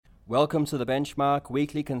Welcome to the Benchmark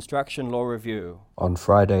Weekly Construction Law Review. On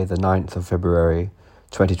Friday the 9th of February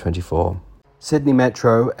 2024. Sydney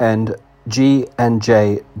Metro and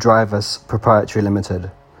G&J Drivers Proprietary Limited.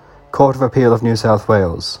 Court of Appeal of New South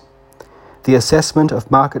Wales. The assessment of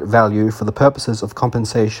market value for the purposes of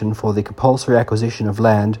compensation for the compulsory acquisition of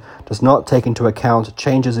land does not take into account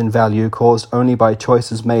changes in value caused only by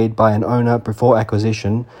choices made by an owner before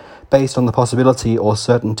acquisition, based on the possibility or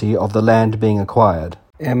certainty of the land being acquired.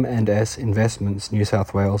 M&S Investments New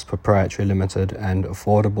South Wales Proprietary Limited and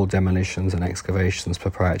Affordable Demolitions and Excavations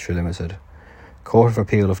Proprietary Limited. Court of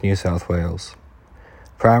Appeal of New South Wales.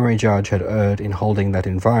 Primary judge had erred in holding that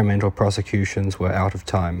environmental prosecutions were out of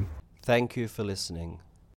time. Thank you for listening.